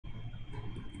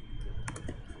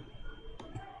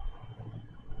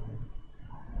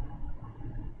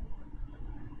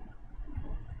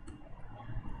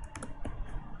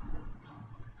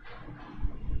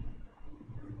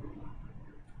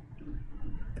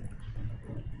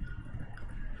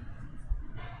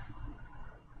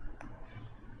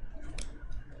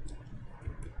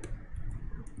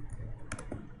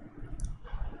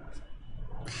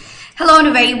Hello and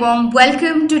a very warm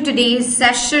welcome to today's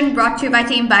session brought to you by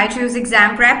Team BYJU'S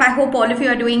Exam Prep. I hope all of you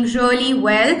are doing really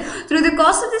well. Through the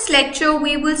course of this lecture,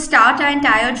 we will start our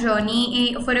entire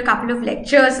journey for a couple of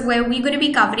lectures where we're going to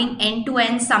be covering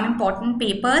end-to-end some important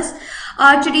papers.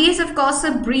 Today is of course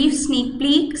a brief sneak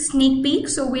peek.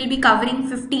 So we'll be covering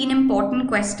 15 important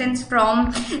questions from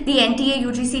the NTA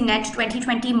UGC NET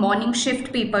 2020 morning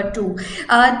shift paper 2.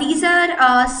 These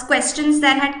are questions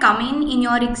that had come in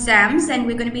your exams, and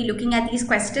we're going to be looking at these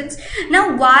questions.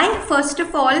 Now, why? First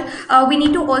of all, we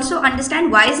need to also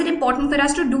understand why is it important for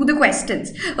us to do the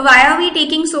questions. Why are we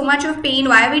taking so much of pain?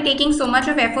 Why are we taking so much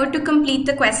of effort to complete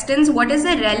the questions? What is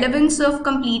the relevance of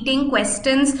completing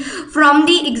questions from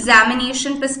the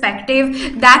examination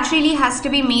perspective? That really has to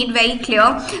be made very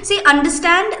clear. See,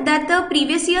 understand that the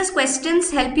previous year's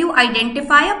questions help you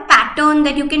identify a pattern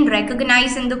that you can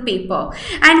recognize in the paper.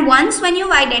 And once when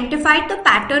you've identified the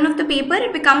pattern of the paper,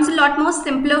 it becomes a lot more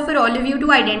simpler for all of you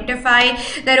to identify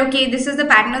that, okay, this is the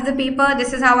pattern of the paper,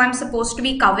 this is how I'm supposed to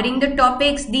be covering the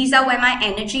topics, these are where my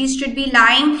energies should be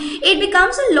lying. It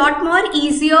becomes a lot more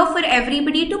easier for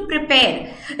everybody to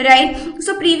prepare, right?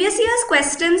 So previous year's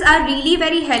questions are really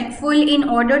very helpful in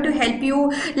order to help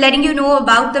you, letting you know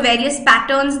about the various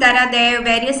patterns that are there,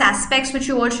 various aspects which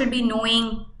you all should be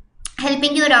knowing,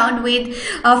 helping you around with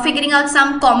figuring out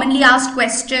some commonly asked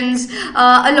questions.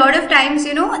 A lot of times,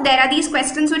 you know, there are these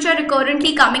questions which are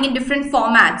recurrently coming in different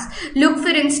formats. Look, for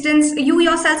instance, you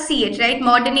yourself see it, right?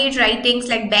 Modern age writings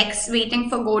like Beck's Waiting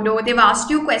for Godot, they've asked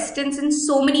you questions in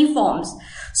so many forms.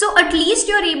 So at least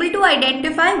you're able to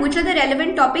identify which are the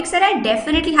relevant topics that I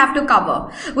definitely have to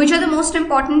cover, which are the most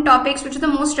important topics, which are the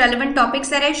most relevant topics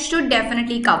that I should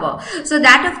definitely cover. So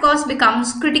that of course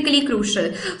becomes critically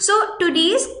crucial. So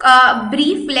today's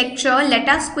brief lecture, let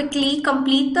us quickly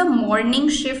complete the morning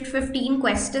shift 15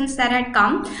 questions that had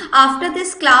come. After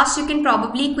this class, you can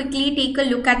probably quickly take a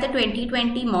look at the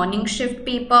 2020 morning shift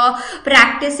paper,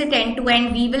 practice it end to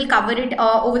end. We will cover it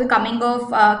over the coming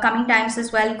times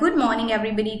as well. Good morning,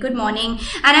 everybody. Good morning,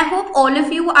 and I hope all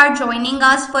of you are joining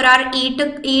us for our 8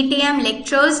 a.m.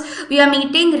 lectures. We are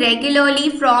meeting regularly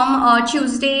from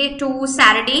Tuesday to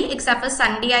Saturday, except for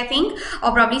Sunday, I think,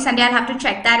 or probably Sunday. I'll have to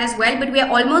check that as well. But we are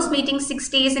almost meeting 6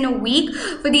 days in a week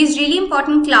for these really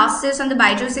important classes on the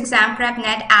BYJU'S Exam Prep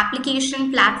Net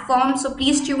application platform. So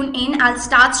please tune in. I'll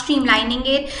start streamlining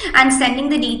it and sending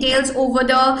the details over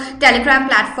the Telegram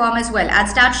platform as well. I'll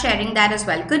start sharing that as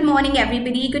well. Good morning,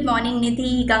 everybody. Good morning,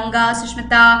 Nidhi, Ganga,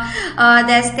 Sushmita.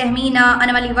 There's Tehmeena,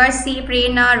 Anamali Varsi,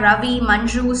 Prerna, Ravi,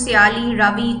 Manju, Siali,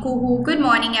 Ravi, Kuhu. Good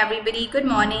morning, everybody. Good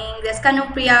morning. There's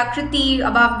Kanupriya, Kriti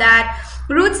above that.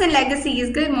 Roots and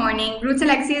Legacies, good morning. Roots and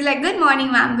Legacies like, good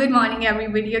morning, ma'am. Good morning,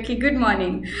 everybody. Okay, good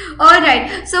morning. All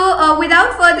right. So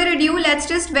without further ado, let's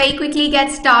just very quickly get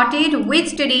started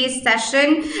with today's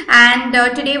session. And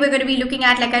today we're going to be looking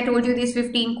at, like I told you, these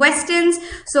 15 questions.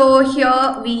 So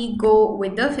here we go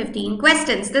with the 15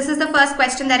 questions. This is the first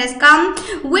question that has come.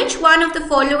 Which one of the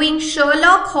following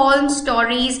Sherlock Holmes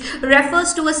stories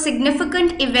refers to a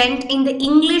significant event in the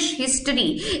English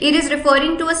history? It is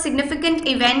referring to a significant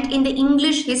event in the English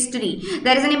history.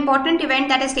 There is an important event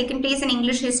that has taken place in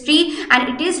English history, and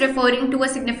it is referring to a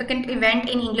significant event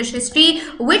in English history.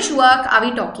 Which work are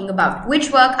we talking about?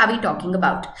 Which work are we talking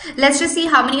about? Let's just see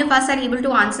how many of us are able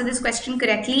to answer this question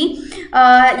correctly.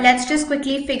 Let's just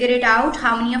quickly figure it out.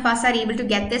 How many of us are able to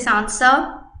get this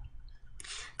answer?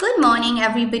 Good morning,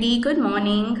 everybody. Good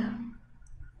morning.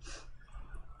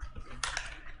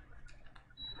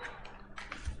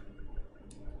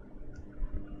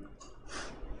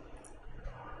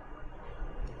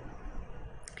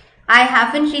 I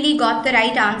haven't really got the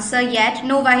right answer yet.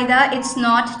 No, Wahida, it's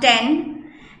not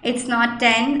 10. It's not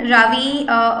 10. Ravi,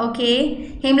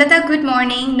 okay. Hemlata, good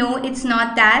morning. No, it's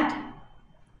not that.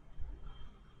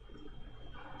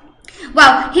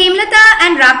 Wow, Hemlata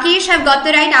and Rakesh have got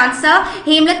the right answer.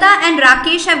 Hemlata and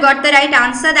Rakesh have got the right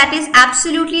answer. That is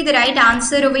absolutely the right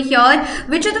answer over here.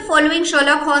 Which of the following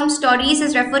Sherlock Holmes stories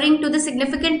is referring to the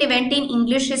significant event in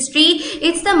English history?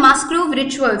 It's the Musgrove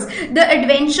Rituals. The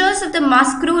Adventures of the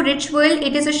Musgrove Ritual.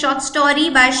 It is a short story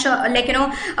by, a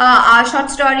short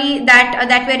story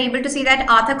that we are able to see that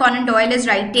Arthur Conan Doyle is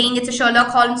writing. It's a Sherlock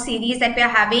Holmes series that we are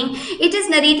having. It is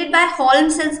narrated by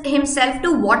Holmes himself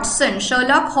to Watson.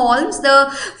 Sherlock Holmes,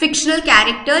 the fictional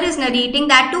character, is narrating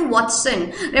that to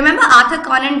Watson. Remember, Arthur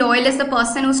Conan Doyle is the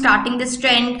person who's starting this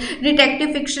trend.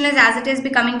 Detective fiction is, as it is,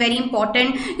 becoming very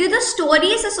important. The story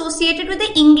is associated with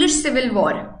the English Civil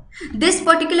War. This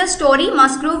particular story,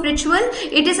 Musgrove Ritual,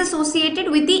 it is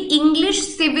associated with the English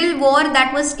Civil War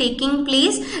that was taking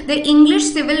place. The English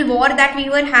Civil War that we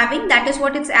were having, that is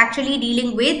what it's actually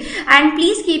dealing with. And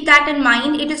please keep that in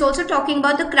mind. It is also talking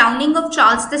about the crowning of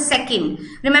Charles II.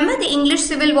 Remember the English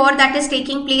Civil War that is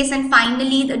taking place, and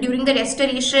finally during the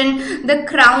Restoration, the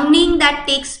crowning that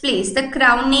takes place, the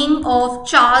crowning of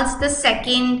Charles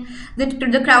II.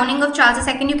 The crowning of Charles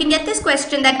II. You can get this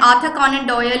question that Arthur Conan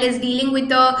Doyle is dealing with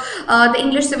the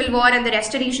English Civil War and the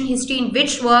Restoration history in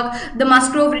which work. The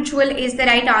Musgrove Ritual is the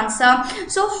right answer.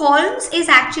 So Holmes is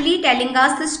actually telling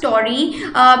us the story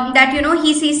that, you know,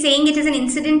 he's saying it is an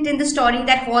incident in the story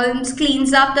that Holmes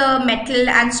cleans up the metal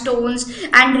and stones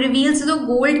and reveals the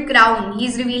gold crown.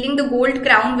 He's revealing the gold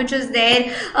crown which is there.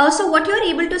 So what you're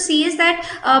able to see is that,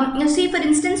 you see, for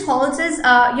instance, Holmes is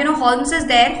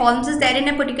there in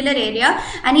a particular area,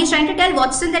 and he's trying to tell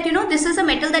Watson that, you know, this is a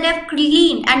metal that I've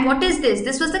cleaned, and what is this?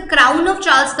 This was the crown of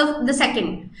Charles II.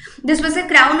 This was the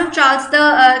crown of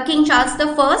King Charles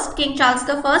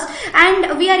I,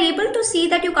 and we are able to see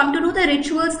that you come to know the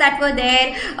rituals that were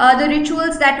there, the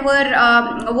rituals that were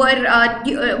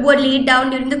laid down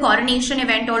during the coronation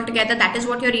event altogether. That is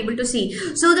what you're able to see.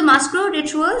 So the Musgrove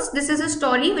Rituals, this is a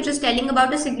story which is telling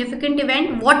about a significant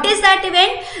event. What is that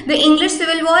event? The English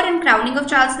Civil War and crowning of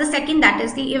Charles II. That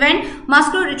is the event.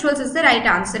 Musgrove Rituals is the right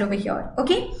answer over here.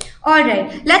 Okay.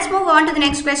 Alright, let's move on to the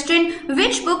next question.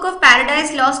 Which book of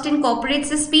Paradise Lost incorporates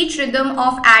the speech rhythm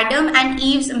of Adam and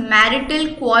Eve's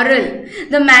marital quarrel?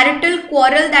 The marital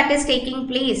quarrel that is taking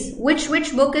place. Which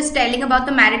book is telling about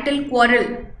the marital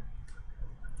quarrel?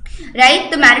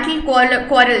 Right, the marital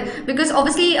quarrel, because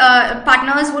obviously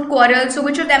partners would quarrel. So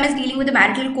which of them is dealing with the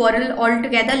marital quarrel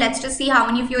altogether? Let's just see how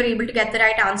many of you are able to get the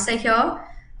right answer here.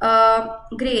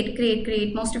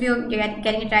 Great. Most of you are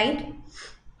getting it right.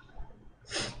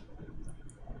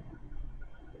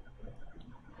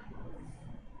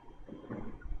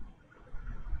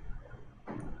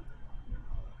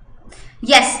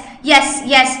 Yes.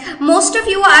 Most of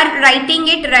you are writing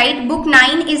it right. Book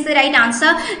 9 is the right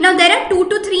answer. Now there are 2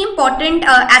 to 3 important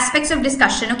aspects of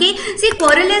discussion. Okay, see,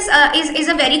 quarrel is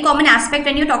a very common aspect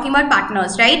when you're talking about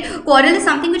partners, right? Quarrel is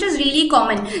something which is really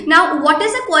common. Now, what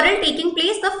is a quarrel taking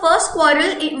place? The first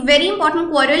quarrel, very important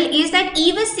quarrel, is that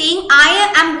Eve is saying,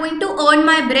 I am going to earn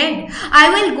my bread. I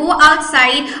will go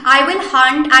outside, I will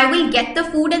hunt, I will get the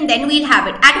food, and then we'll have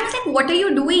it. Adam is like, what are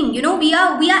you doing? You know, we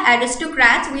are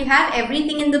aristocrats. We have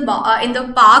everything in the park,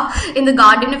 in the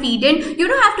Garden of Eden. You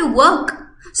don't have to work.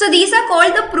 So these are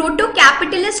called the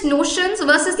proto-capitalist notions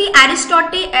versus the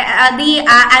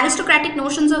aristocratic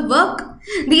notions of work.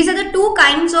 These are the two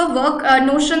kinds of work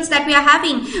notions that we are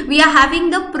having. We are having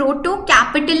the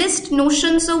proto-capitalist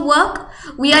notions of work.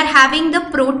 We are having the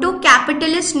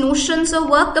proto-capitalist notions of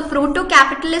work. The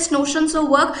proto-capitalist notions of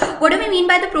work. What do we mean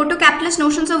by the proto-capitalist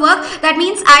notions of work? That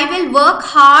means I will work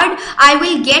hard. I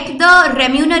will get the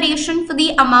remuneration for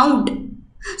the amount.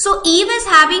 So Eve is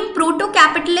having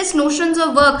proto-capitalist notions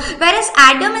of work, whereas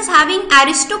Adam is having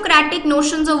aristocratic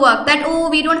notions of work. That, oh,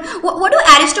 we don't. What do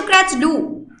aristocrats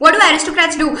do? What do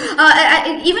aristocrats do?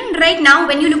 Even right now,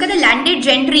 when you look at the landed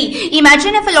gentry,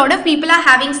 imagine if a lot of people are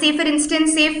having, say for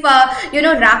instance, if you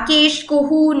know, Rakesh,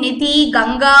 Kohu, Nidhi,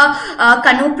 Ganga,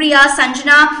 Kanupriya,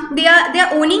 Sanjana, they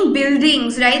are owning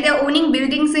buildings, right? They are owning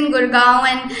buildings in Gurgaon,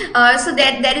 and so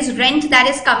there is rent that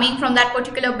is coming from that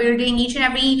particular building. Each and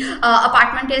every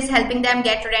apartment is helping them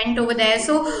get rent over there.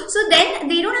 So then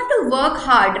they don't have to work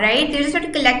hard, right? They just have to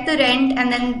collect the rent,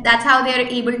 and then that's how they are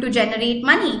able to generate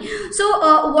money.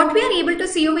 So what we are able to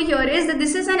see over here is that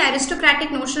this is an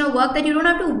aristocratic notion of work, that you don't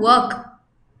have to work.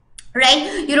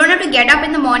 Right? You don't have to get up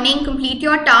in the morning, complete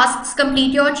your tasks,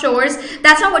 complete your chores.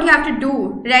 That's not what you have to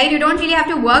do, right? You don't really have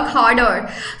to work harder.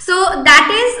 So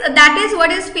that is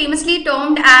what is famously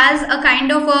termed as a kind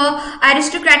of a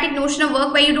aristocratic notion of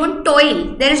work, where you don't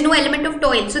toil. There is no element of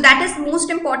toil. So that is the most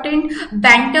important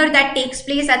banter that takes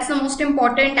place. That's the most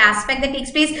important aspect that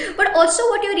takes place. But also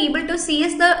what you're able to see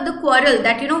is the quarrel,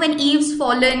 that, you know, when Eve's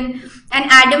fallen and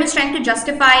Adam is trying to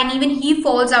justify, and even he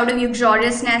falls out of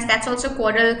uxoriousness, that's also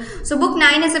quarrel. So book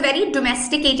 9 is a very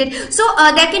domesticated. So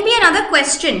there can be another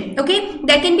question, okay?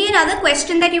 There can be another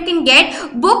question that you can get.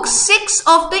 Book 6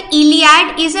 of the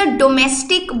Iliad is a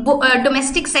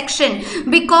domestic section,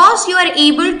 because you are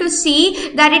able to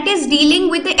see that it is dealing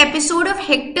with the episode of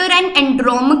Hector and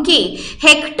Andromache.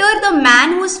 Hector, the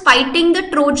man who is fighting the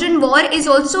Trojan War, is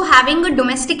also having a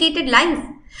domesticated life.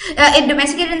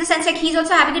 Domesticated in the sense like he's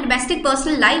also having a domestic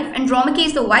personal life. Andromache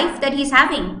is the wife that he's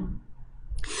having.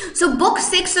 So book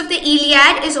 6 of the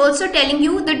Iliad is also telling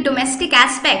you the domestic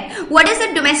aspect. What is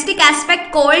the domestic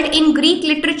aspect called in Greek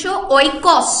literature?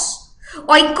 Oikos.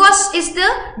 Oikos is the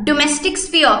domestic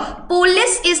sphere.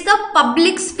 Polis is the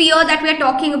public sphere that we are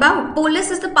talking about.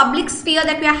 Polis is the public sphere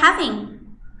that we are having.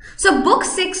 So book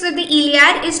 6 of the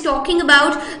Iliad is talking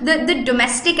about the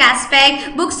domestic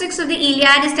aspect. Book 6 of the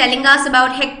Iliad is telling us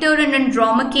about Hector and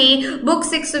Andromache. Book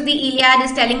 6 of the Iliad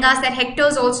is telling us that Hector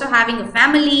is also having a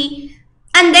family.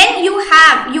 And then you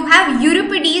have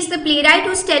Euripides, the playwright,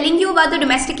 who's telling you about the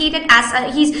domesticated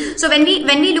so when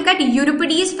we look at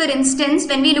Euripides, for instance,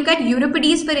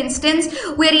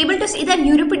 we are able to see that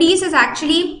Euripides is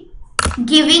actually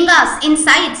giving us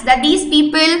insights that these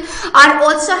people are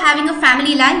also having a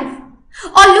family life.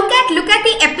 Or look at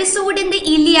the episode in the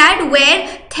Iliad where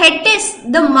Thetis,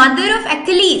 the mother of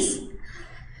Achilles,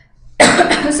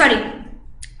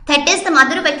 Thetis, the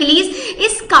mother of Achilles,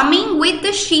 is coming with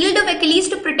the shield of Achilles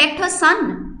to protect her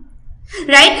son.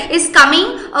 Right? Is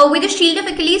coming with the shield of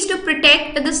Achilles to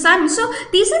protect the son. So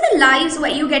these are the lives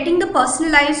where you're getting the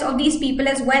personal lives of these people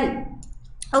as well.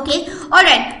 Okay,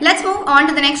 alright, let's move on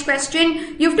to the next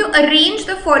question. You have to arrange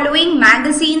the following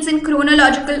magazines in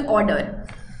chronological order.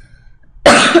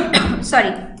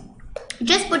 Sorry,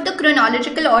 just put the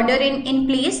chronological order in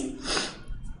place.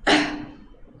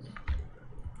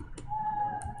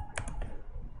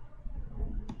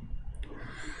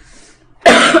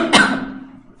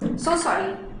 So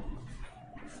sorry.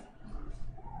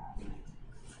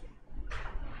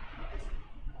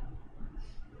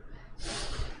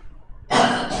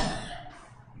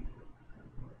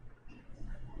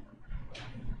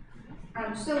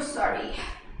 I'm so sorry.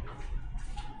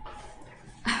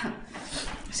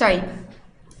 Sorry.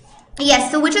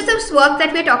 Yes, so which is this work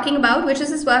that we're talking about? Which is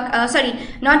this work?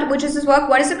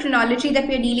 What is the chronology that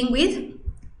we're dealing with?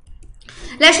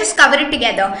 Let's just cover it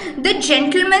together. The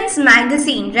Gentleman's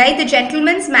Magazine, right? The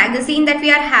Gentleman's Magazine that we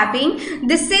are having,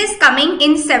 this is coming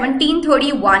in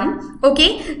 1731.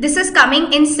 Okay, this is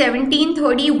coming in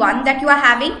 1731 that you are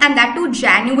having, and that too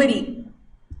January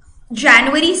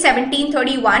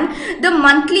 1731. The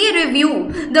monthly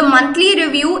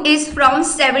review is from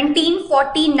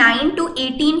 1749 to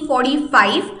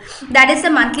 1845. That is the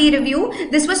monthly review.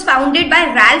 This was founded by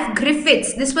Ralph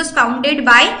Griffiths.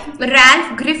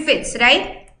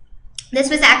 Right? This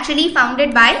was actually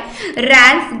founded by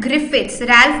Ralph Griffiths.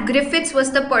 Ralph Griffiths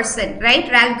was the person, right?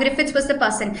 Ralph Griffiths was the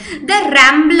person. The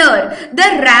Rambler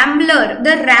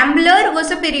was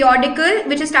a periodical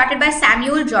which is started by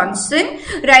Samuel Johnson,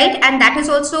 right? And that is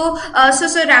also,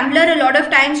 so Rambler, a lot of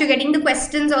times you're getting the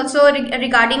questions also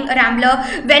regarding a Rambler.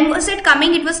 When was it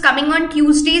coming? It was coming on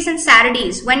Tuesdays and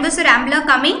Saturdays. When was the Rambler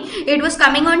coming? It was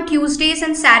coming on Tuesdays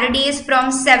and Saturdays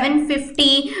from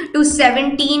 750 to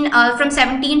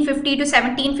 1750 to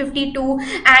 1752,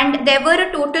 and there were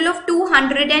a total of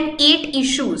 208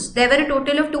 issues. That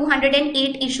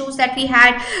we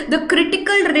had. The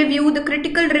Critical Review,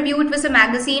 it was a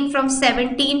magazine from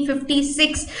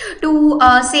 1756 to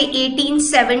say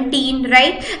 1817,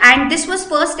 right? And this was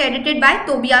first edited by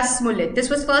Tobias Smollett.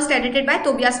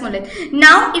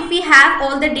 Now, if we have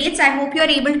all the dates, I hope you are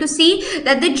able to see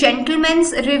that the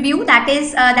Gentleman's Review, that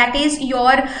is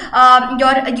your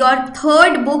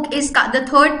third book is the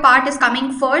third part is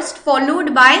coming first,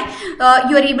 followed by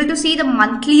you are able to see the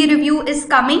monthly review is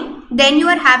coming, then you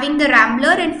are having the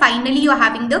Rambler, and finally you are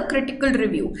having the Critical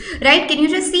Review, right? Can you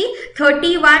just see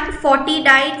 31,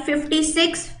 49,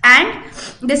 56, and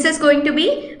this is going to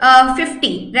be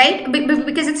 50, right?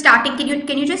 Because it's starting.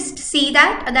 Can you just see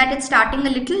that it's starting a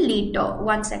little later?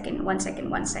 One second.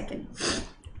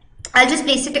 I'll just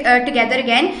place it together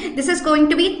again. This is going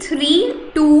to be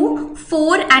 3, 2,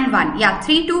 4 and 1. Yeah,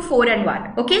 3, 2, 4 and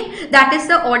 1. Okay, that is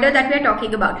the order that we are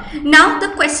talking about. Now the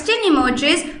question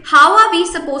emerges, how are we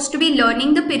supposed to be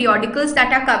learning the periodicals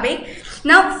that are coming?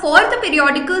 Now, for the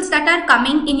periodicals that are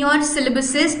coming in your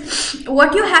syllabuses,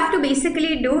 what you have to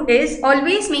basically do is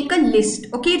always make a list.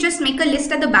 Okay, just make a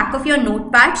list at the back of your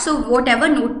notepad. So whatever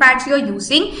notepads you're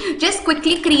using, just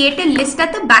quickly create a list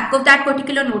at the back of that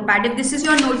particular notepad. If this is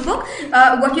your notebook,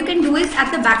 what you can do is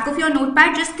at the back of your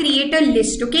notepad, just create a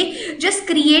list. Okay, just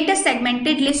create a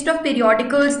segmented list of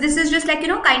periodicals. This is just like,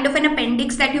 kind of an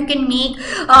appendix that you can make,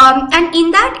 and in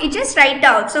that it just write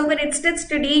down. So for instance,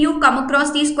 today you've come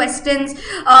across these questions.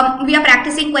 We are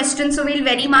practicing questions, so we'll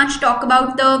very much talk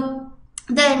about the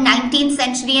 19th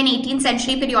century and 18th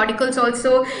century periodicals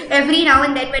also. Every now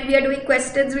and then when we are doing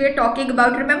questions, we are talking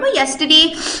about, remember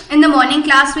yesterday in the morning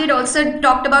class, we had also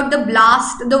talked about the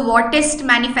Blast, the Wartist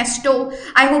Manifesto.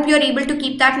 I hope you are able to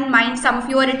keep that in mind. Some of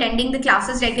you are attending the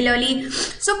classes regularly.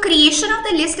 So creation of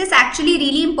the list is actually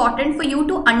really important for you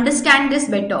to understand this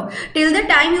better. Till the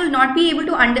time you will not be able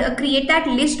to create that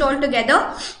list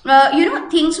altogether,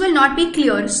 things will not be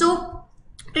clear. So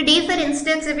Today, for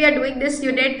instance, if we are doing this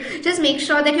unit, just make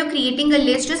sure that you're creating a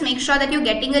list, just make sure that you're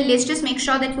getting a list, just make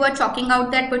sure that you are chalking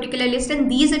out that particular list, and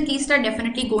these at least are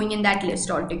definitely going in that list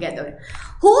altogether.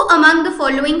 Who among the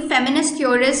following feminist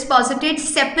theorists posited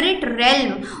separate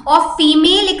realm of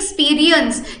female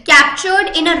experience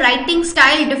captured in a writing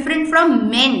style different from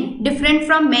men?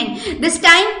 This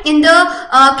time in the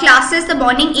classes, the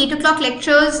morning 8 o'clock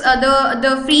lectures,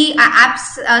 the free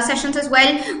apps sessions as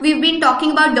well, we've been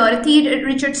talking about Dorothy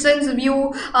Richardson's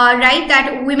view, right,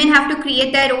 that women have to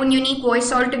create their own unique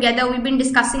voice altogether. We've been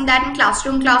discussing that in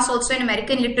classroom class also in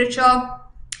American literature.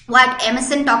 What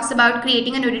Emerson talks about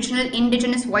creating an original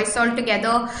indigenous voice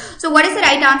altogether. So what is the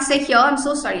right answer here? I'm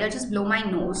so sorry, I'll just blow my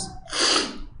nose.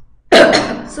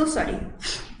 So sorry.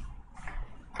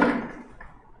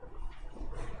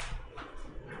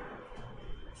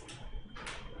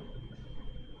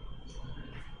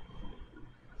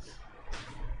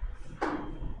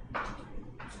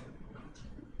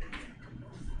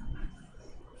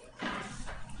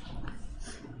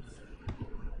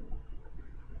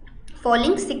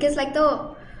 Falling sick is like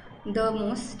the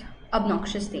most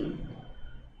obnoxious thing.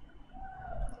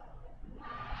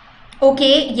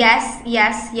 Okay,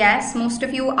 yes. Most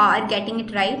of you are getting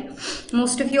it right.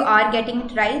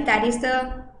 That is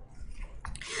the...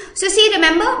 So see,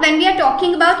 remember when we are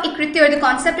talking about ekritir, the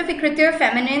concept of ekritir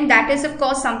feminine, that is of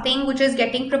course something which is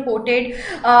getting purported.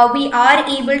 We are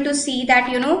able to see that,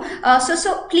 you know,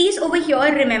 so please over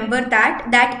here remember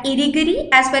that irigiri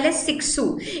as well as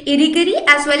siksu,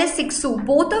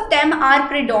 both of them are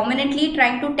predominantly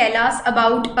trying to tell us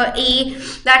about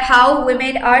that how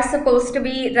women are supposed to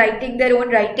be writing their own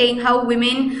writing, how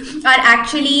women are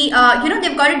actually, you know,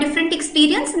 they've got a different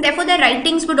experience and therefore their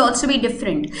writings would also be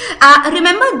different.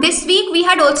 Remember, this week we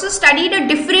had also studied a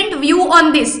different view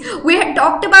on this. We had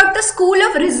talked about the school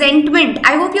of resentment.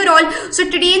 I hope you're all... So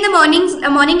today in the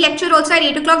morning lecture also at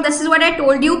 8 o'clock, this is what I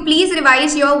told you. Please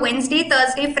revise your Wednesday,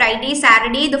 Thursday, Friday,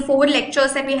 Saturday, the 4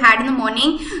 lectures that we had in the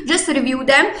morning. Just review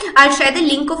them. I'll share the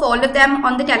link of all of them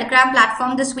on the Telegram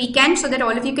platform this weekend so that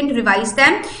all of you can revise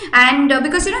them. And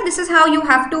because, you know, this is how you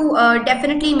have to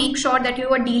definitely make sure that you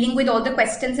are dealing with all the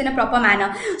questions in a proper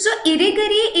manner. So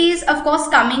irigiri is of course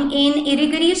coming in.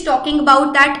 Irigiri is talking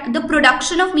about that the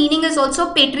production of meaning is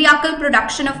also patriarchal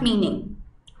production of meaning.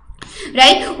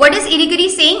 Right? What is irigiri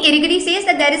saying? Irigiri says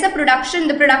that there is a production.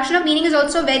 The production of meaning is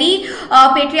also very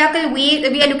patriarchal way.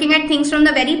 We are looking at things from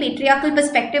the very patriarchal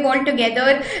perspective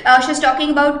altogether. She's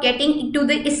talking about getting to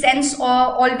the essence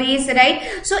always, right?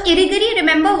 So irigiri,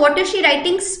 remember what is she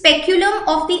writing? Speculum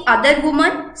of the Other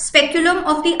Woman,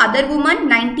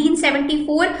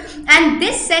 1974, and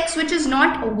This Sex Which Is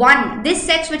Not One,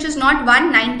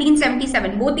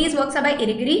 1977. Both these works are by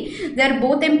irigiri. They are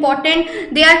both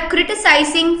important. They are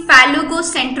criticizing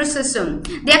phallogocentrism.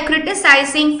 They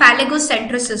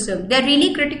are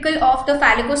really critical of the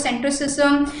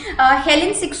phallogocentrism.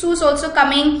 Helen Siksu is also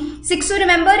coming. Siksu,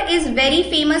 remember, is very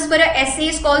famous for her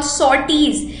essays called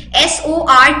Sorties,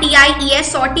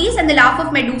 S-O-R-T-I-E-S, Sorties and the Laugh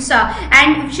of Medusa,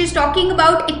 and she's talking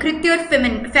about ekritir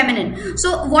feminine.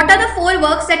 So what are the 4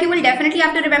 works that you will definitely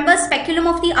have to remember? Speculum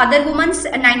of the Other Woman,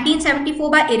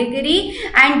 1974 by irigiri,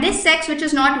 and This Sex Which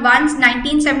Is Not One,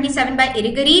 1977 by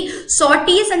irigiri.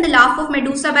 Sorties and the Laugh of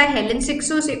Medusa by Helen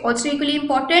Siksu is also equally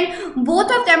important.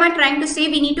 Both of them are trying to say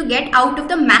we need to get out of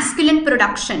the masculine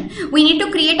production. We need to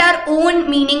create our own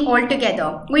meaning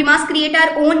altogether. We must create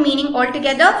our own meaning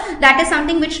altogether. That is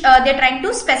something which they're trying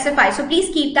to specify. So please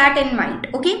keep that in mind.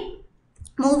 Okay.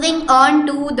 Moving on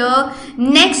to the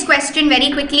next question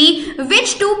very quickly.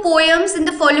 Which 2 poems in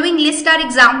the following list are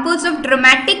examples of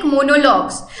dramatic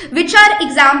monologues? Which are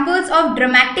examples of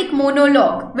dramatic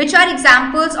monologue?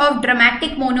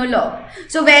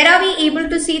 So where are we able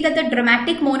to see that the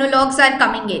dramatic monologues are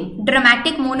coming in? Where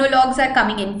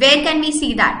can we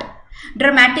see that?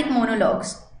 Dramatic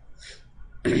monologues.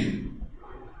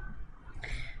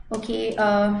 Okay.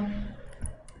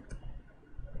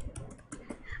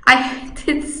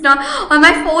 It's not on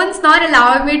my phone's not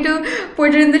allowing me to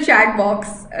put it in the chat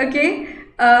box. Okay,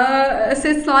 so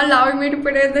it's not allowing me to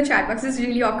put it in the chat box. It's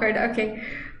really awkward. Okay,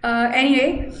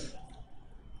 anyway,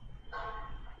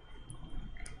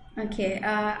 okay,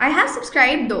 I have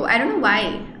subscribed though. I don't know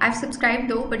why I've subscribed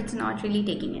though, but it's not really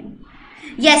taking in.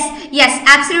 Yes,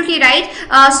 absolutely right.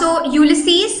 So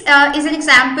Ulysses is an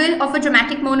example of a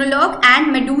dramatic monologue,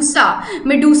 and Medusa.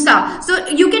 So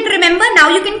you can remember now,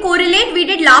 you can correlate. We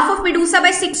did Laugh of Medusa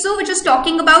by Sixo, which is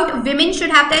talking about women should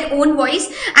have their own voice,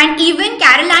 and even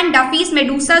Carol Ann Duffy's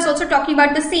Medusa is also talking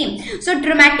about the same. So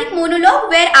dramatic monologue,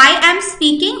 where I am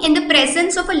speaking in the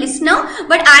presence of a listener,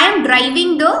 but I am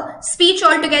driving the speech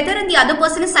altogether, and the other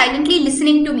person is silently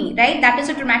listening to me, right? That is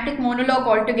a dramatic monologue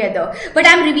altogether, but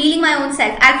I am revealing my own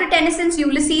self. Alfred Tennyson's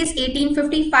Ulysses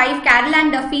 1855, Carol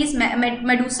Ann Duffy's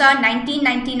Medusa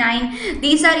 1999.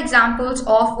 These are examples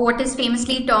of what is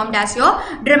famously termed as your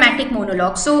dramatic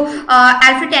monologue. So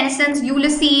Alfred Tennyson's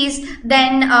Ulysses,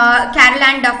 then Carol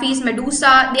Ann Duffy's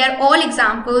Medusa, they are all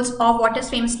examples of what is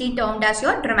famously termed as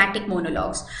your dramatic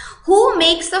monologues. Who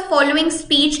makes the following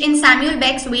speech in Samuel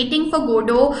Beck's Waiting for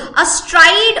Godot?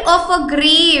 Astride of a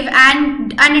grave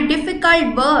and a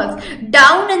difficult birth,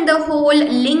 down in the hole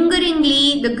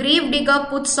lingeringly, the grave digger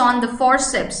puts on the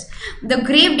forceps. The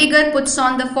grave digger puts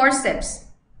on the forceps.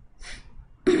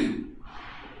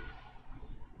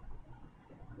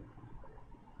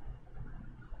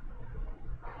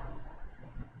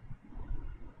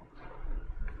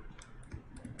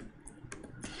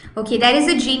 Okay, there is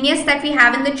a genius that we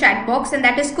have in the chat box, and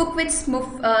that is Cook with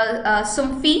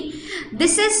Sumphi.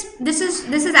 This is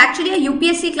actually a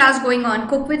UPSC class going on.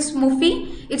 Cook with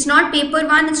Smuffy. It's not paper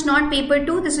 1, it's not paper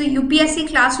 2. This is a UPSC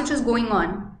class which is going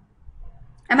on.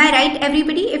 Am I right,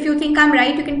 everybody? If you think I'm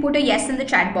right, you can put a yes in the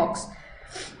chat box.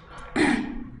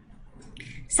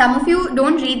 Some of you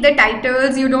don't read the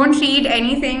titles, you don't read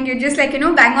anything, you just like, bang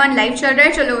on live chal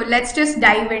raha hai, chalo, let's just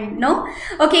dive in, no?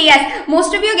 Okay, yes,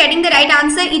 most of you are getting the right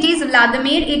answer. It is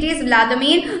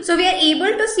Vladimir. So we are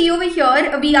able to see over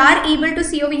here,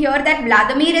 that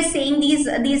Vladimir is saying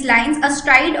these lines: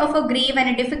 astride of a grave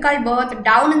and a difficult birth,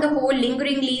 down in the hole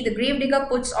lingeringly, the grave digger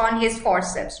puts on his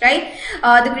forceps, right?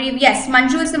 The grave, yes,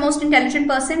 Manju is the most intelligent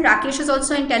person, Rakesh is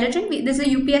also intelligent. This is a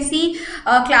UPSC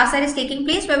class that is taking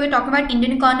place where we're talking about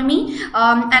Indian economy,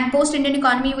 and post Indian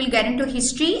economy we'll get into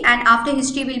history, and after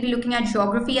history we'll be looking at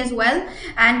geography as well,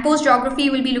 and post geography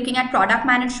we'll be looking at product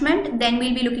management, then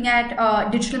we'll be looking at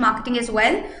digital marketing as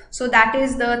well. So that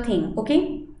is the thing.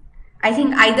 Okay, I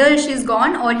think either she's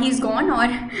gone or he's gone, or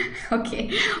okay,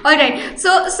 all right.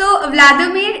 So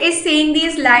Vladimir is saying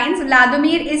these lines.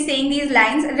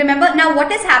 Remember now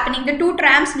what is happening? The two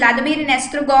tramps, Vladimir and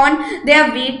Estragon, they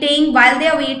are waiting. While they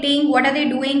are waiting, what are they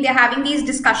doing? They're having these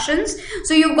discussions.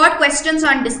 So you've got questions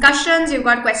on discussions, you've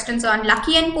got questions on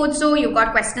Lucky and Pozzo, you've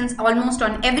got questions almost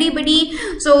on everybody.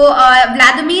 So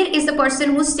Vladimir is the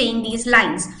person who's saying these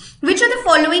lines. Which of the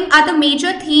following are the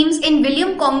major themes in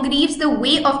William Congreve's The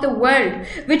Way of the World?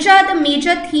 Which are the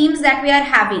major themes that we are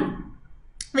having?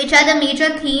 Which are the major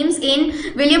themes in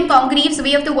William Congreve's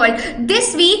Way of the World?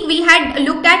 This week we had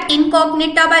looked at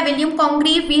Incognita by William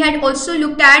Congreve. We had also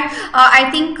looked at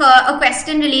I think a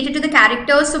question related to the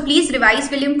characters. So please revise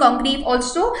William Congreve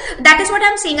also. That is what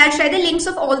I'm saying. I'll share the links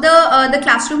of all the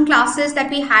classroom classes that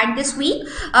we had this week.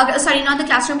 Sorry, not the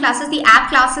classroom classes, the app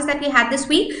classes that we had this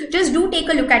week. Just do take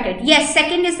a look at it. Yes,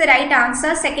 second is the right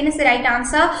answer.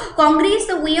 Congreve's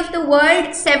The Way of the World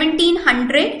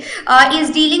 1700 is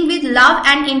dealing with love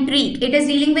and intrigue. It is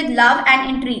dealing with love and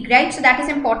intrigue, right? So that is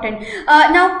important.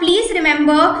 Now please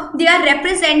remember, they are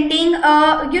representing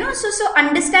so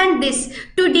understand this.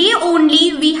 Today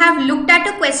only we have looked at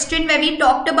a question where we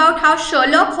talked about how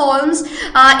Sherlock Holmes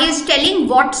is telling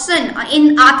Watson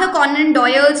in Arthur Conan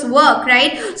Doyle's work,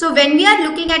 right? So when we are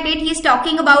looking at it, he's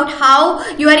talking about how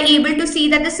you are able to see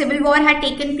that the Civil War had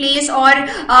taken place, or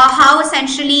how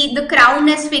essentially the crown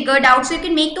is figured out. So you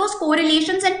can make those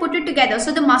correlations and put it together.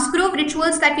 So the Musgrove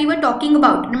rituals that we were talking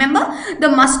about, remember the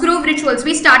Musgrove rituals,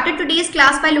 we started today's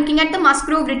class by looking at the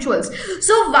Musgrove rituals.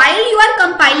 So while you are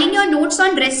compiling your notes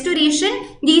on restoration,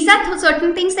 these are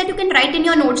certain things that you can write in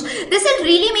your notes. This will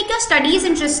really make your studies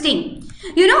interesting.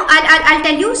 I'll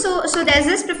tell you. So there's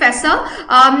this professor,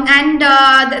 and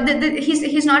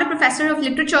he's not a professor of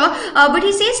literature, but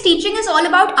he says teaching is all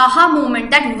about aha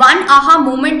moment. That one aha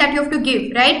moment that you have to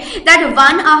give, right? That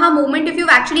one aha moment if you've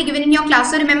actually given in your class.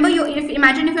 So remember,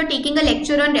 imagine if you're taking a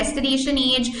lecture on restoration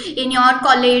age in your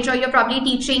college, or you're probably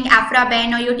teaching Afra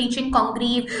Ben, or you're teaching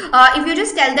Congreve. If you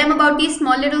just tell them about these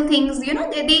small little things,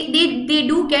 they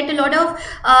do get a lot of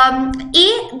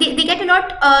they get a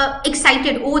lot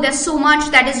excited. Oh, there's so much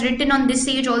that is written on this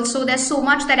age also, there's so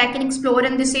much that I can explore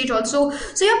in this age also.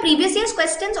 So your previous year's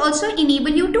questions also enable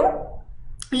you to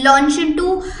launch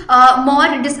into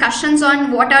more discussions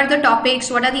on what are the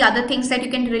topics, what are the other things that you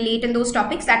can relate in those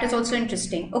topics. That is also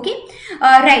interesting. Okay,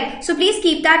 right, so please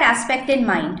keep that aspect in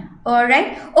mind. All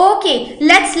right. Okay.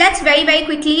 Let's very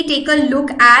quickly take a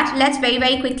look at.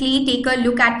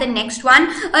 The next one.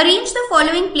 Arrange the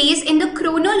following place in the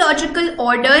chronological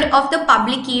order of the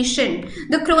publication.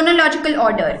 The chronological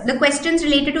order. The questions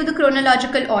related to the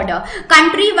chronological order.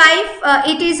 Country Wife.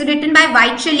 It is written by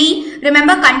Wycherley.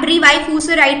 Remember, Country Wife. Who's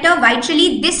the writer?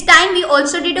 Wycherley. This time we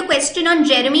also did a question on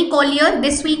Jeremy Collier.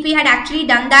 This week we had actually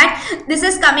done that. This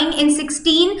is coming in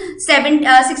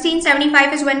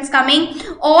 1675 is when it's coming.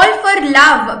 All for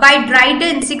Love by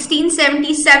Dryden,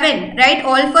 1677, right?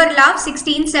 All for Love,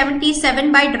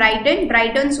 1677 by Dryden.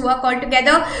 Dryden's work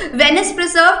altogether. Venice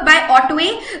Preserved by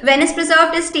Otway. Venice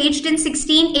Preserved is staged in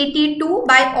 1682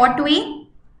 by Otway.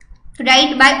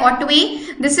 Right, by Otway.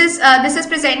 This is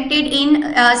presented in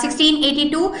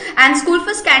 1682, and School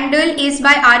for Scandal is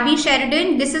by R.B.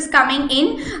 Sheridan. This is coming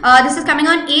in. This is coming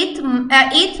on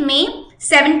 8th May.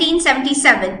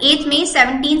 1777, 8th May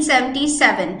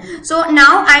 1777. So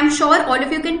now I'm sure all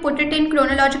of you can put it in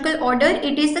chronological order.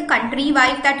 It is the Country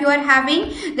Wife that you are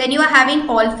having. Then you are having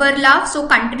All for Love. So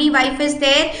Country Wife is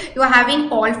there. You are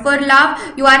having All for Love.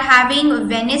 You are having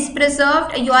Venice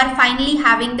Preserved. You are finally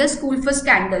having the School for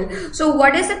Scandal. So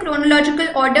what is the chronological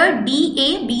order?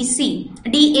 D-A-B-C.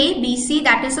 D-A-B-C,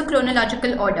 that is the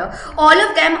chronological order. All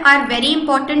of them are very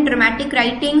important dramatic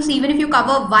writings. Even if you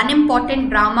cover one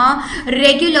important drama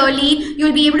regularly,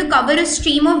 you'll be able to cover a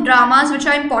stream of dramas which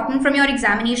are important from your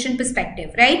examination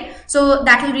perspective, right? So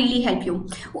that will really help you.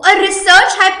 A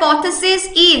research hypothesis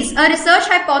is, what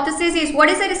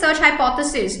is a research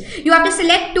hypothesis? You have to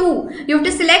select two.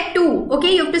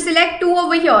 Okay, you have to select two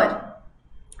over here.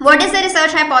 What is the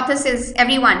research hypothesis,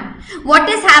 everyone? What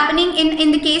is happening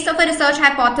in the case of a research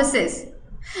hypothesis?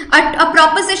 A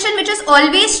proposition which is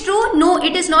always true? No,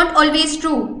 it is not always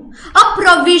true. A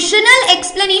provisional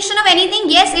explanation of anything?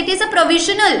 Yes, it is a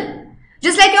provisional.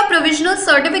 Just like your provisional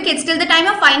certificates, till the time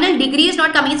your final degree is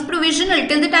not coming, it's provisional.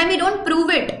 Till the time we don't prove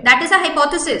it. That is a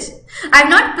hypothesis. I have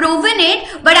not proven it,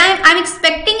 but I'm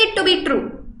expecting it to be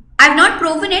true. I have not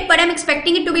proven it, but I am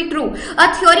expecting it to be true.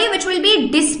 A theory which will be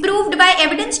disproved by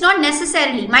evidence? Not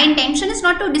necessarily. My intention is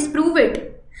not to disprove it.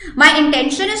 I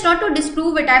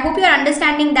hope you are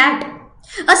understanding that.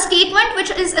 A statement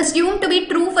which is assumed to be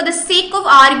true for the sake of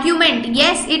argument.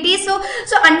 Yes, it is so.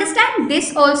 So understand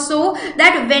this also,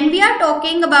 that when we are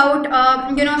talking about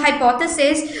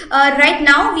hypothesis, right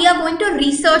now we are going to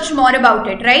research more about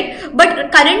it, right?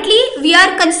 But currently we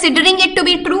are considering it to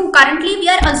be true. Currently we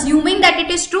are assuming that it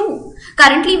is true.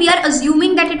 Currently we are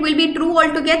assuming that it will be true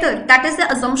altogether. That is the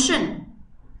assumption.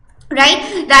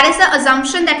 Right? That is the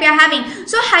assumption that we are having.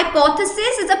 So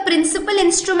hypothesis is a principal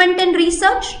instrument in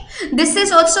research. This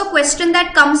is also a question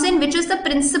that comes in, which is the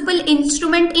principal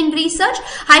instrument in research.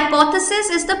 Hypothesis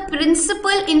is the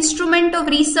principal instrument of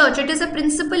research. It is a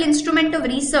principal instrument of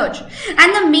research.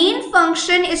 And the main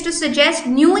function is to suggest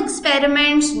new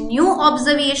experiments, new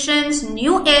observations,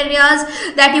 new areas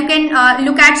that you can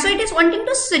look at. So it is wanting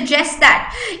to suggest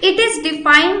that. It is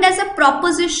defined as a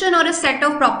proposition or a set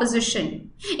of proposition.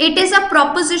 It is a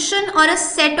proposition or a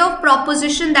set of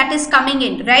proposition that is coming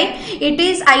in, right? It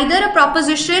is either a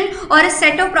proposition or a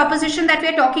set of proposition that we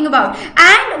are talking about.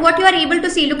 And what you are able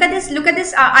to see, look at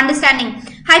this understanding.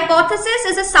 Hypothesis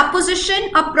is a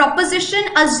supposition, a proposition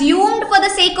assumed for the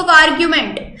sake of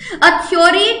argument, a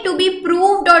theory to be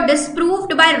proved or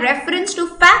disproved by reference to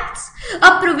facts,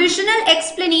 a provisional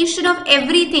explanation of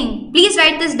everything. Please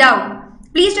write this down.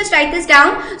 Please just write this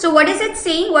down. So what is it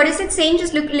saying?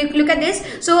 Just look at this.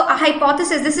 So a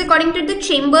hypothesis, this is according to the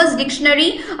Chambers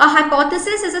Dictionary. A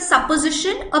hypothesis is a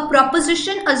supposition, a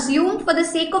proposition assumed for the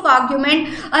sake of argument,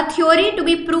 a theory to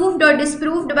be proved or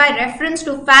disproved by reference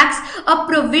to facts, a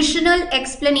provisional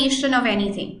explanation of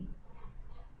anything.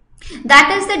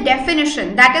 That is the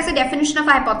definition. That is the definition of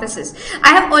a hypothesis.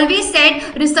 I have always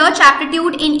said research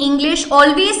aptitude in English,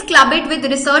 always club it with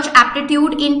research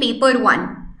aptitude in paper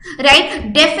 1.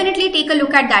 Right, definitely take a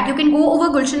look at that. You can go over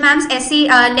Gulshan ma'am's essay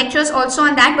lectures also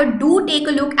on that, but do take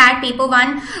a look at paper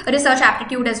 1 research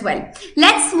aptitude as well.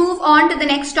 Let's move on to the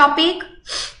next topic.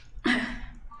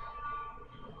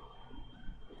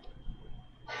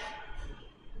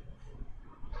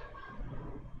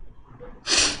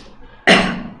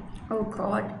 Oh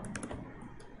God.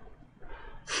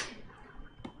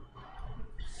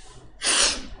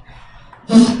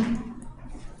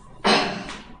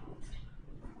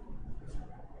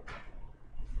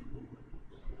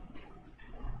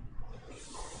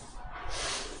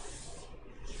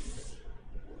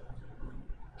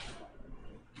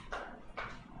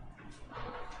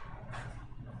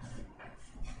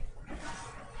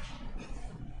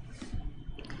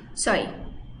 Sorry.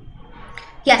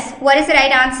 Yes, what is the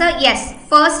right answer? Yes,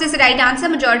 First is the right answer.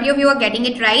 Majority of you are getting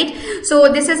it right. So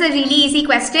this is a really easy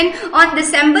question. On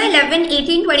December 11,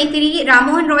 1823,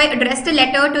 Ramohan Roy addressed a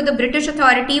letter to the British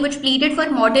authority which pleaded for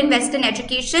modern Western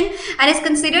education and is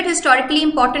considered historically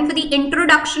important for the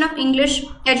introduction of English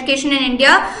education in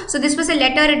India. So this was a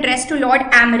letter addressed to Lord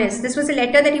Amherst. This was a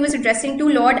letter that he was addressing to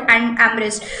Lord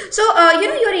Amherst. So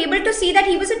you're able to see that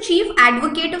he was a chief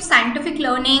advocate of scientific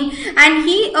learning, and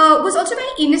he was also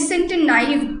very innocent and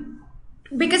naive,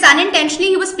 because unintentionally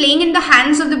he was playing in the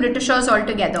hands of the Britishers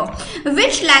altogether.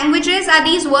 Which languages are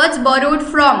these words borrowed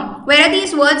from? Where are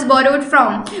these words borrowed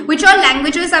from? Which all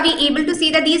languages are we able to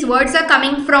see that these words are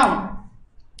coming from?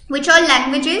 Which all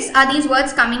languages are these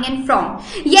words coming in from?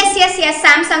 Yes,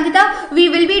 Sam Sangita, we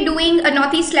will be doing a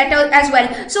Northeast letter as well.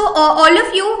 So all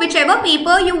of you, whichever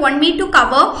paper you want me to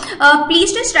cover,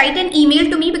 please just write an email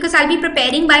to me, because I'll be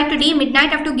preparing by today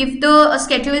midnight. I have to give the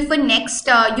schedule for next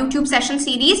YouTube session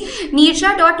series.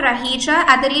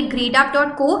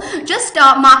 Neerja.raheja@gradeup.co. Just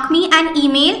mark me and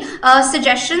email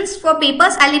suggestions for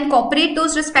papers. I'll incorporate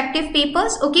those respective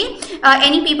papers. Okay,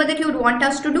 any paper that you would want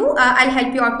us to do, I'll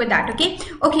help you out with that. Okay.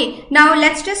 Now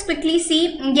let's just quickly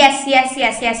see. Yes.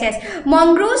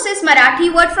 Mongoose is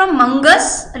Marathi word from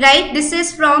mungus, right? This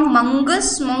is from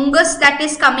mungus that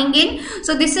is coming in.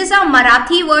 So this is a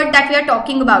Marathi word that we are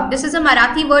talking about.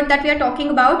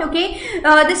 Okay,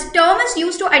 this term is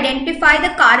used to identify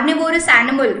the carnivorous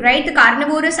animal, right? The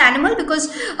carnivorous animal, because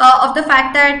of the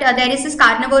fact that there is this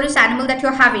carnivorous animal that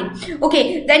you're having.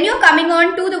 Okay, then you're coming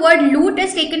on to the word loot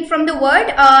is taken from the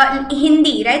word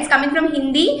Hindi, right? It's coming from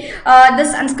Hindi.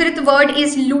 The Sanskrit word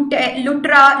is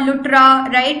lutra,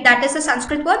 right? That is a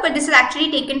Sanskrit word, but this is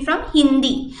actually taken from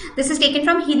Hindi. Curry is taken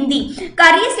from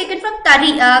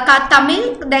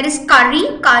Tamil. There is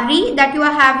curry that you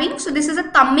are having. So this is a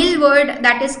Tamil word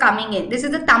that is coming in. This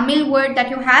is the Tamil word that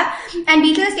you have. And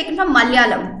beetle is taken from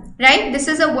Malayalam, right? This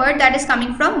is a word that is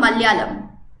coming from Malayalam.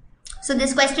 So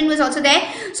this question was also there.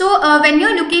 So when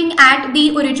you're looking at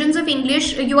the origins of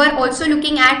English, you are also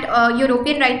looking at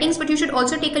European writings, but you should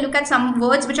also take a look at some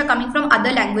words which are coming from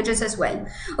other languages as well.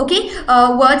 Okay,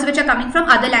 words which are coming from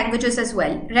other languages as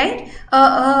well, right?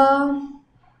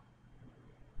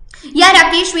 Yeah,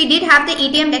 Rakesh, we did have the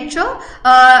 8 AM lecture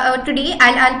today.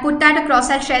 I'll put that across.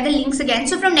 I'll share the links again.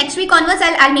 So from next week onwards,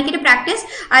 I'll make it a practice.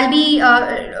 I'll be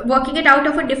working it out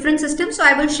of a different system. So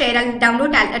I will share. I'll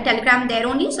download a Telegram there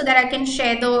only, so that I can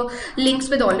share the links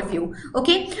with all of you.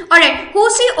 Okay. All right.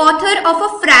 Who's the author of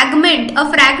a fragment?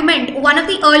 One of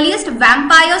the earliest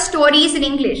vampire stories in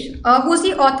English. Who's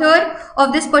the author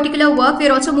of this particular work?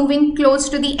 We're also moving close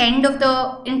to the end of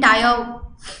the entire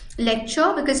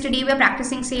lecture, because today we are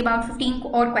practicing, say, about 15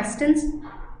 odd questions.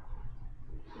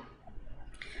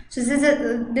 So this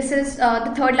is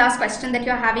the third last question that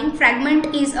you're having.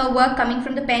 Fragment is a work coming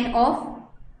from the pen of,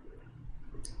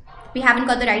 we haven't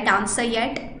got the right answer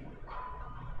yet.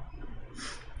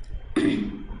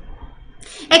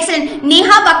 Excellent.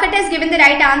 Neha Bucket has given the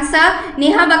right answer.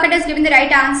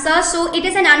 So it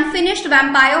is an unfinished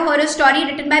vampire horror story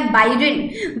written by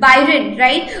Byron,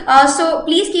 right? So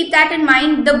please keep that in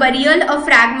mind. The Burial, a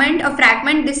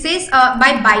fragment. This is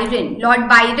by Byron. Lord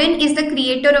Byron is the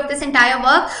creator of this entire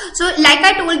work. So like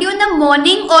I told you in the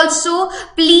morning also,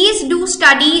 please do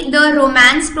study the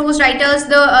romance prose writers,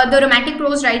 the romantic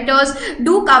prose writers.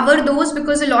 Do cover those,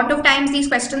 because a lot of times these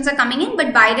questions are coming in,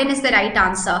 but Byron is the right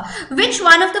answer. Which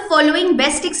one of the following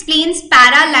best explains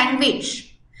para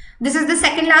language? This is the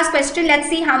second last question. Let's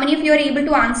see how many of you are able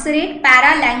to answer it.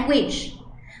 Para language.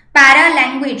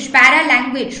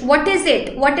 What is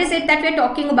it? What is it that we are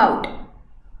talking about?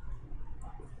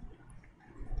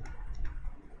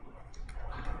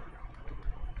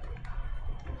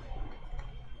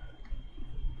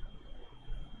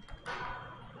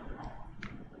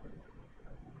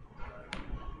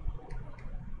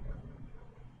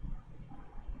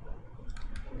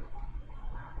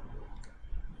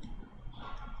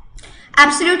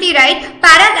 Absolutely right.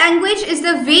 Paralanguage is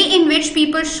the way in which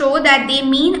people show that they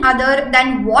mean other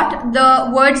than what the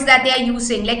words that they are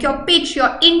using, like your pitch,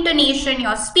 your intonation,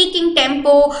 your speaking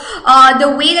tempo, the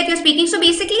way that you're speaking. So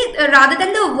basically, rather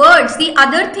than the words, the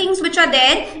other things which are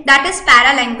there, that is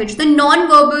paralanguage, the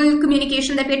non-verbal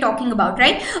communication that we're talking about,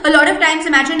 right? A lot of times,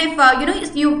 imagine if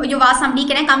you ask somebody,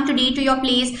 can I come today to your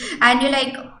place, and you're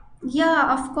like,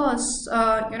 yeah, of course,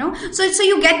 so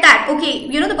you get that, okay,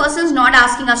 the person is not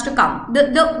asking us to come.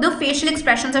 The facial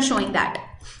expressions are showing that.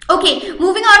 Okay,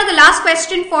 moving on to the last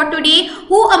question for today.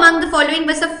 Who among the following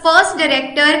was the first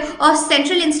director of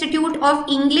Central Institute of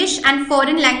English and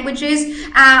Foreign Languages,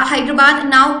 Hyderabad,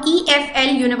 now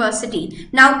EFL University?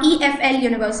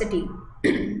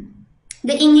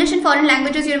 The English and Foreign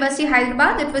Languages University,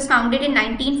 Hyderabad, it was founded in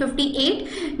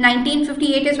 1958.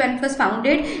 1958 is when it was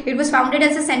founded. It was founded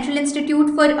as a Central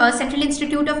Institute for Central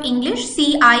Institute of English,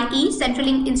 CIE, Central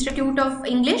Institute of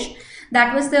English.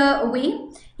 That was the way.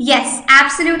 Yes,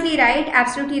 absolutely right.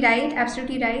 Absolutely right.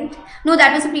 Absolutely right. No,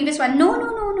 that was the previous one. No.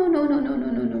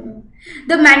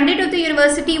 The mandate of the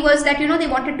university was that, you know, they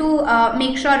wanted to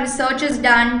make sure research is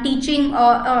done, teaching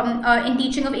in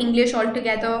teaching of English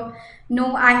altogether.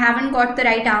 No, I haven't got the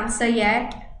right answer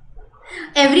yet.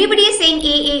 Everybody is saying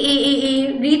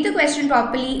A. Read the question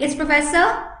properly. It's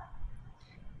Professor.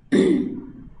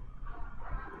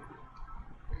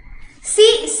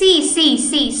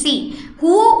 C.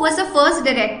 Who was the first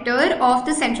director of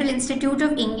the Central Institute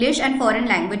of English and Foreign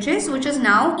Languages, which is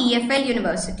now EFL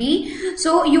University.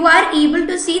 So you are able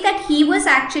to see that he was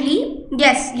actually,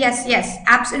 yes,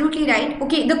 absolutely right.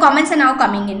 Okay, the comments are now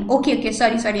coming in. Okay,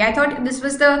 sorry. I thought this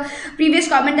was the previous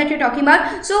comment that you're talking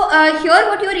about. So here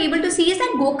what you're able to see is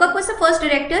that Gokak was the first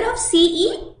director of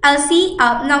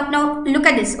now look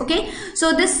at this. Okay,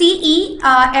 so the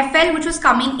CEFL which was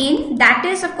coming in, that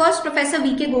is of course Professor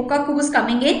VK Gokak who was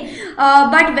coming in.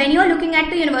 But when you're looking at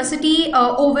the university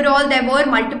overall, there were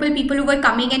multiple people who were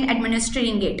coming and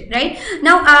administering it, right?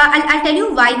 Now, I'll tell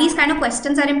you why these kind of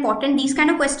questions are important. These kind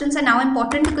of questions are now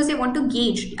important because they want to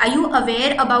gauge. Are you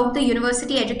aware about the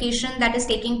university education that is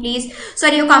taking place?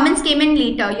 Sorry, your comments came in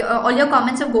later. All your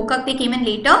comments of Gokak, they came in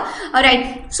later. All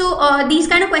right. So these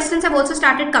kind of questions have also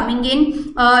started coming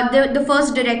in. The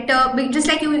first director, just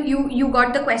like you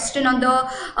got the question on the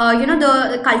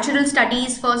the cultural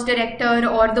studies first director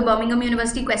or the Birmingham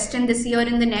University question this year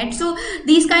in the NET. So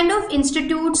these kind of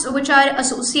institutes which are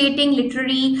associating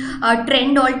literary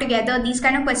trend altogether, these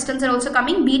kind of questions are also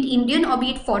coming, be it Indian or be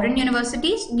it foreign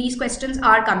universities. These questions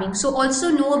are coming. So also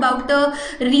know about the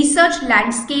research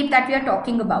landscape that we are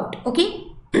talking about. Okay.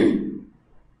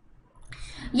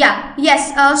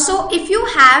 Yes. So if you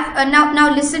have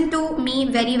now listen to me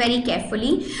very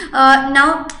carefully.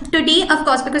 Now today, of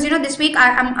course, because this week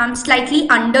I'm slightly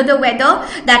under the weather.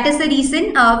 That is the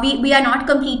reason we are not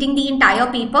completing the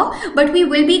entire paper, but we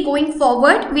will be going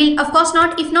forward. We'll of course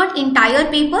not, if not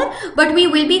entire paper, but we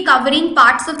will be covering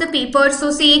parts of the paper.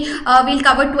 So say we'll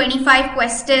cover 25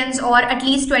 questions or at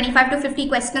least 25 to 50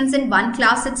 questions in one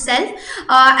class itself.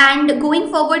 And going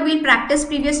forward, we'll practice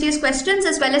previous year's questions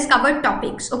as well as cover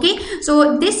topics. Okay,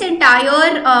 so this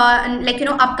entire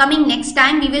upcoming next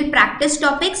time we will practice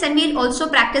topics and we'll also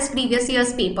practice previous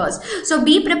year's papers. So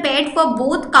be prepared for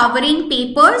both covering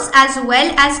papers as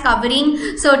well as covering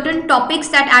certain topics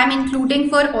that I'm including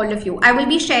for all of you. I will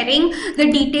be sharing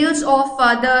the details of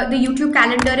the YouTube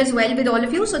calendar as well with all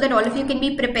of you, so that all of you can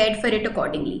be prepared for it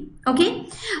accordingly. Okay,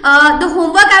 the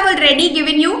homework I've already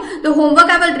given you.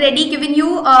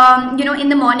 In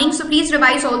the morning. So please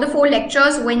revise all the 4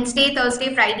 lectures: Wednesday,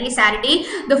 Thursday, Friday, Saturday.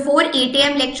 The 4 8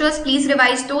 AM lectures, please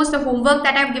revise those. The homework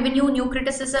that I've given you: New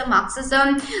Criticism,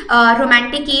 Marxism,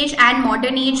 Romantic Age and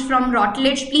Modern Age from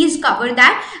Routledge. Please cover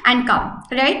that and come.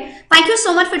 Right? Thank you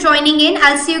so much for joining in.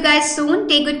 I'll see you guys soon.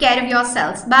 Take good care of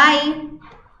yourselves. Bye.